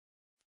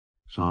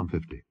Psalm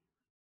 50.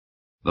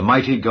 The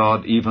mighty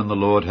God, even the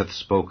Lord, hath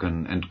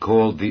spoken, and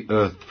called the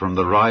earth from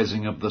the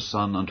rising of the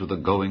sun unto the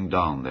going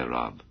down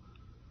thereof.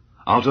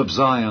 Out of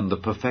Zion, the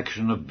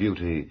perfection of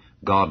beauty,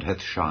 God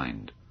hath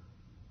shined.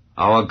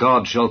 Our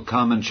God shall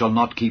come, and shall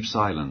not keep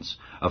silence.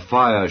 A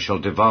fire shall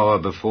devour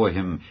before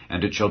him,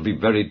 and it shall be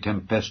very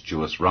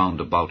tempestuous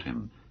round about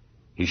him.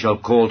 He shall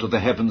call to the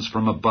heavens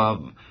from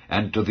above,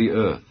 and to the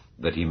earth,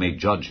 that he may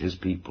judge his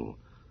people.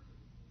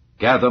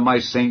 Gather my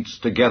saints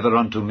together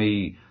unto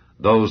me,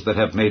 those that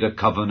have made a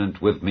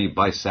covenant with me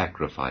by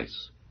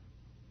sacrifice.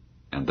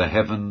 And the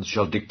heavens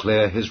shall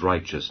declare his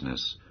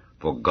righteousness,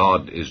 for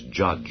God is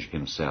judge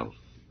himself.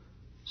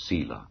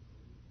 Selah.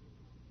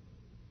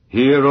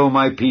 Hear, O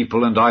my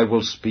people, and I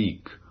will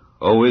speak.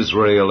 O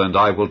Israel, and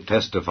I will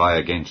testify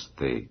against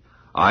thee.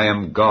 I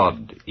am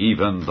God,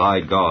 even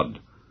thy God.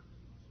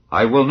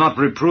 I will not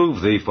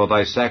reprove thee for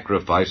thy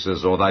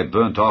sacrifices or thy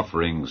burnt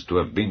offerings to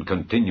have been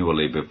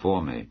continually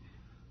before me.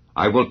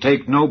 I will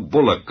take no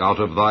bullock out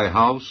of thy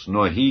house,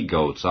 nor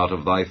he-goats out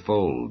of thy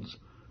folds.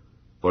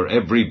 For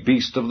every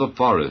beast of the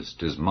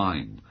forest is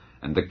mine,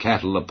 and the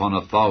cattle upon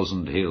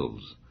 1,000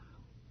 hills.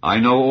 I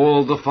know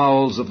all the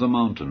fowls of the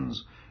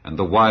mountains, and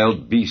the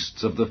wild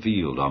beasts of the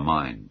field are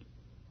mine.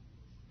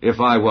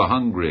 If I were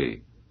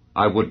hungry,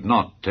 I would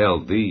not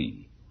tell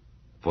thee,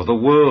 for the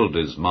world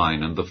is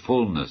mine, and the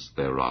fullness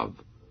thereof.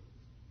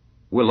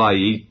 Will I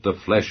eat the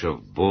flesh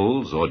of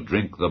bulls, or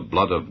drink the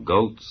blood of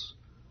goats?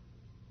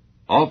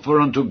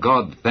 Offer unto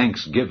God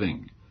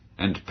thanksgiving,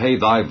 and pay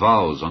thy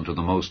vows unto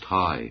the Most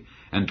High,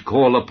 and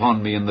call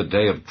upon me in the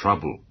day of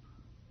trouble.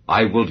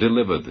 I will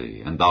deliver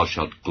thee, and thou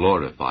shalt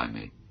glorify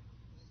me.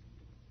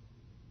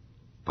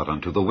 But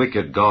unto the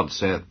wicked God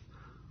saith,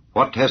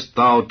 What hast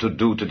thou to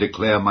do to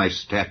declare my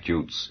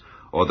statutes,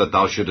 or that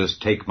thou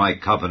shouldest take my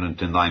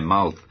covenant in thy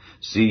mouth,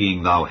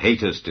 seeing thou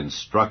hatest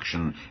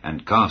instruction,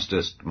 and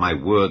castest my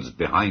words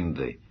behind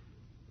thee?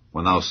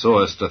 When thou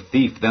sawest a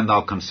thief, then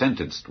thou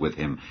consentedst with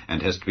him,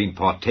 and hast been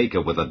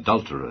partaker with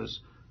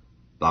adulterers.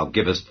 Thou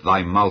givest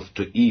thy mouth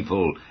to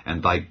evil,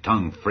 and thy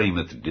tongue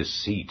frameth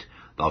deceit.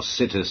 Thou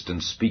sittest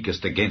and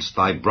speakest against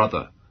thy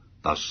brother.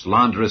 Thou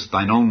slanderest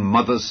thine own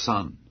mother's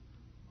son.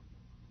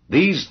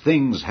 These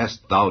things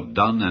hast thou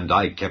done, and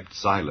I kept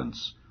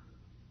silence.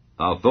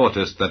 Thou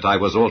thoughtest that I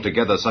was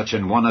altogether such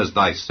an one as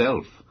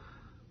thyself.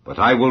 But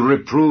I will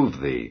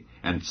reprove thee,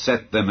 and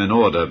set them in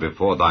order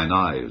before thine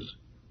eyes.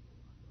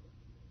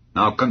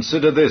 Now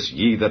consider this,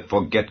 ye that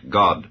forget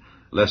God,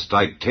 lest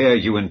I tear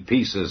you in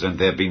pieces, and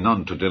there be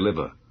none to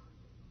deliver.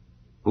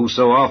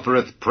 Whoso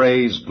offereth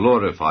praise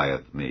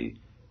glorifieth me,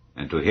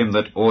 and to him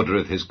that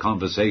ordereth his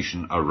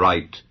conversation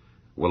aright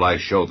will I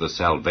show the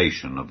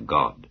salvation of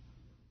God.